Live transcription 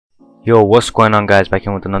Yo, what's going on, guys? Back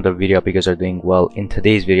in with another video. Hope you guys are doing well. In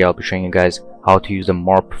today's video I'll be showing you guys how to use the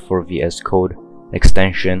MARP for VS Code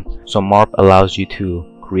extension. So MARP allows you to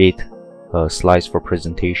create slides for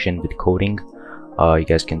presentation with coding. You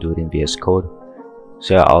guys can do it in VS Code.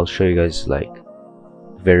 So yeah, I'll show you guys like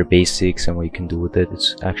very basics and what you can do with it.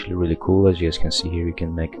 It's actually really cool. As you guys can see here, you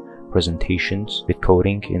can make presentations with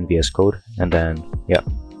coding in VS Code. And then yeah,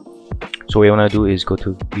 so what you want to do is go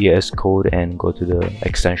to VS Code and go to the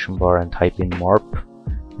extension bar and type in MARP,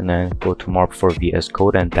 and then go to MARP for VS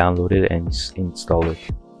Code and download it and install it.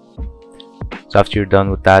 So after you're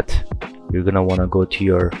done with that, you're gonna want to go to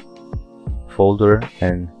your folder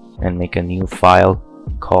and make a new file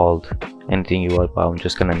called anything you want, but I'm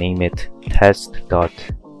just gonna name it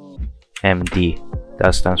test.md.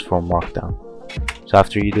 That stands for markdown. So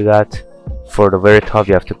after you do that, for the very top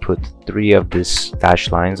you have to put 3 of these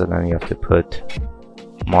dash lines, and then you have to put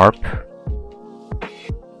MARP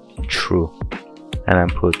true, and then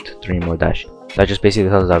put 3 more dash. That just basically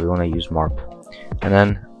tells us that we want to use MARP. And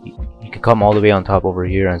then you can come all the way on top over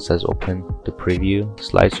here and it says open the preview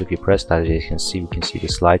slide. So if you press that, as you can see, we can see the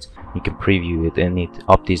slides. You can preview it and it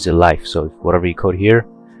updates it live. So if whatever you code here,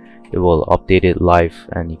 it will update it live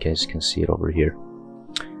and you guys can see it over here.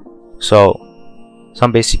 So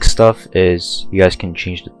some basic stuff is you guys can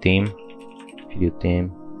change the theme. If you do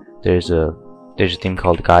theme, there's a theme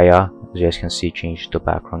called Gaia. As you guys can see, change the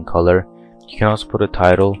background color. You can also put a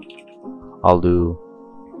title. I'll do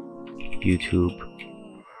YouTube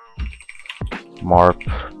MARP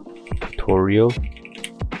tutorial.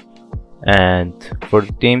 And for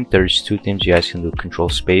the theme, there's 2 themes. You guys can do control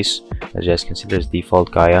space. As you guys can see, there's default,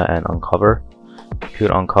 Gaia, and Uncover. If you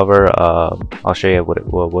Uncover, I'll show you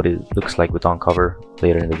what it looks like with Uncover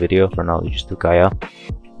later in the video. For now, you just do Gaia.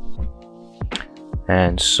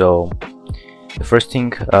 And so the first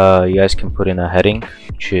thing, you guys can put in a heading,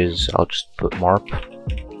 which is, I'll just put MARP.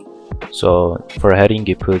 So for a heading,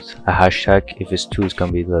 you put a hashtag. If it's 2, it's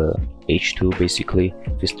gonna be the H2 basically.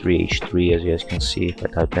 If it's 3, H3. As you guys can see, if I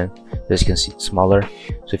type in, you guys can see it's smaller.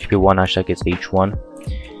 So if you put 1 hashtag, it's H1.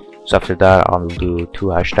 So after that, I'll do 2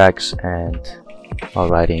 hashtags, and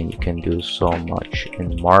writing, you can do so much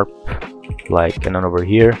in MARP, like, and then over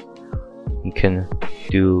here you can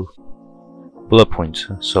do bullet points.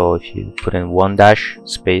 So if you put in 1 dash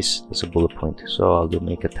space, that's a bullet point. So I'll do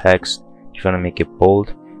make a text. If you want to make it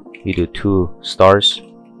bold, you do 2 stars,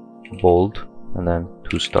 bold, and then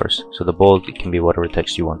 2 stars. So the bold, it can be whatever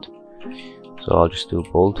text you want. So I'll just do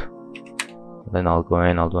bold, then I'll go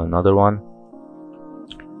in, I'll do another one,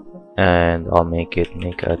 and I'll make a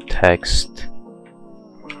text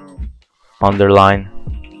underline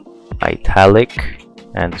italic,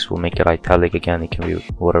 and this will make it italic again. It can be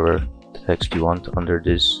whatever text you want under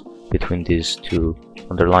this, between these 2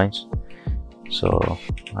 underlines. So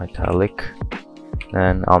italic.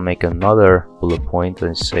 Then I'll make another bullet point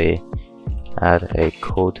and say add a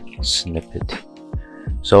code snippet.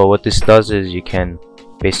 So what this does is you can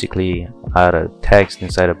basically add a text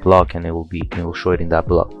inside a block, and it will show it in that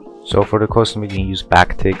block. So for the code snippet, you can use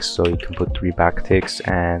backticks. So you can put 3 backticks,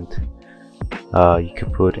 and you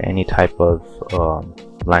can put any type of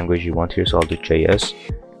language you want here. So I'll do JS.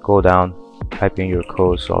 Go down, type in your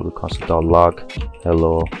code. So I'll do console.log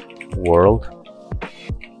hello world,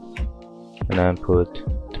 and then put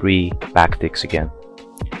 3 backticks again.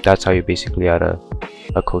 That's how you basically add a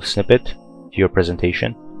code snippet to your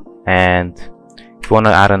presentation. And if you want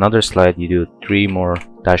to add another slide, you do 3 more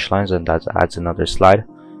dash lines, and that adds another slide.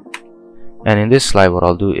 And in this slide, what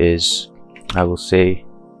I'll do is I will say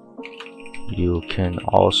you can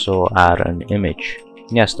also add an image.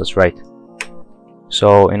 Yes, that's right.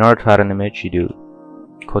 So in order to add an image, you do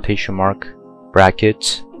quotation mark,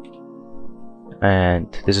 brackets, and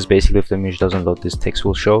this is basically if the image doesn't load, this text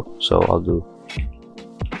will show. So I'll do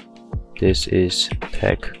this is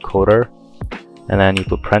tech coder, and then you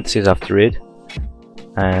put parentheses after it,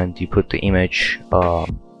 and you put the image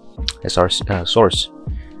as our source.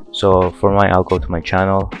 So for mine, I'll go to my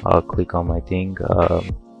channel, I'll click on my thing,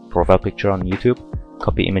 profile picture on YouTube,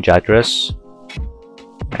 copy image address,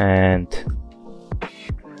 and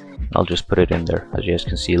I'll just put it in there. As you guys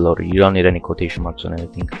can see, loaded. You don't need any quotation marks on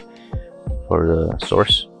anything for the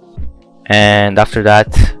source. And after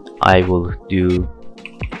that, I will do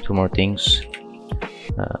 2 more things.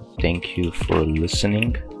 Thank you for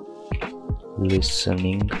listening.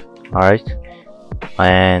 Alright,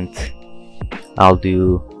 and I'll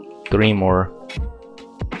do 3 more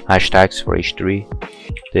hashtags for H3.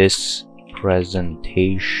 This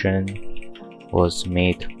presentation was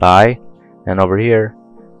made by, and over here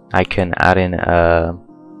I can add in a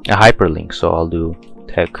hyperlink. So I'll do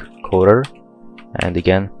tech coder and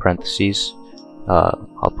again parentheses.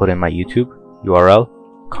 I'll put in my YouTube URL,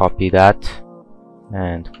 copy that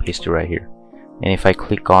and paste it right here. And if I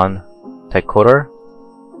click on Tycoder,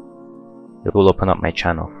 it will open up my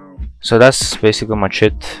channel. So that's basically much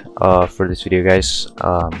it for this video, guys.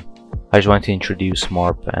 I just wanted to introduce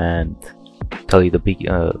MARP and tell you the big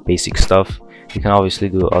basic stuff. You can obviously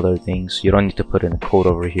do other things. You don't need to put in a code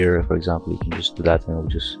over here. For example, you can just do that and it will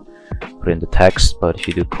just put in the text. But if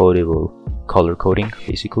you do code, it will color coding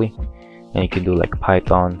basically. And you can do like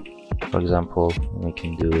Python, for example. And we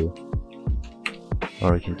can do,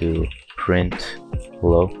 or we can do print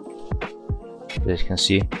below, as you can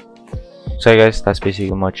see. So guys, that's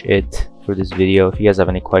basically much it for this video. If you guys have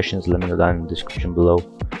any questions, let me know down in the description below.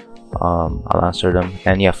 I'll answer them.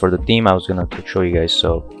 And yeah, for the theme, I was gonna show you guys.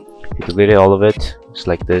 So if you delete all of it, it's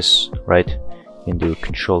like this, right? You can do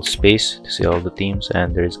Control Space to see all the themes,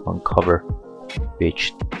 and there's Uncover,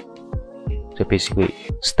 which so basically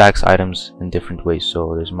stacks items in different ways.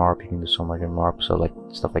 So there's MARP, you can do so much in MARP, so like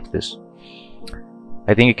stuff like this.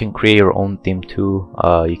 I think you can create your own theme too.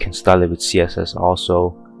 You can style it with CSS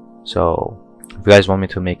also. So if you guys want me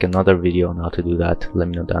to make another video on how to do that, let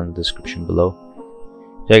me know down in the description below.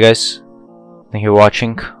 So yeah guys, thank you for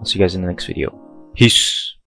watching. I'll see you guys in the next video. Peace.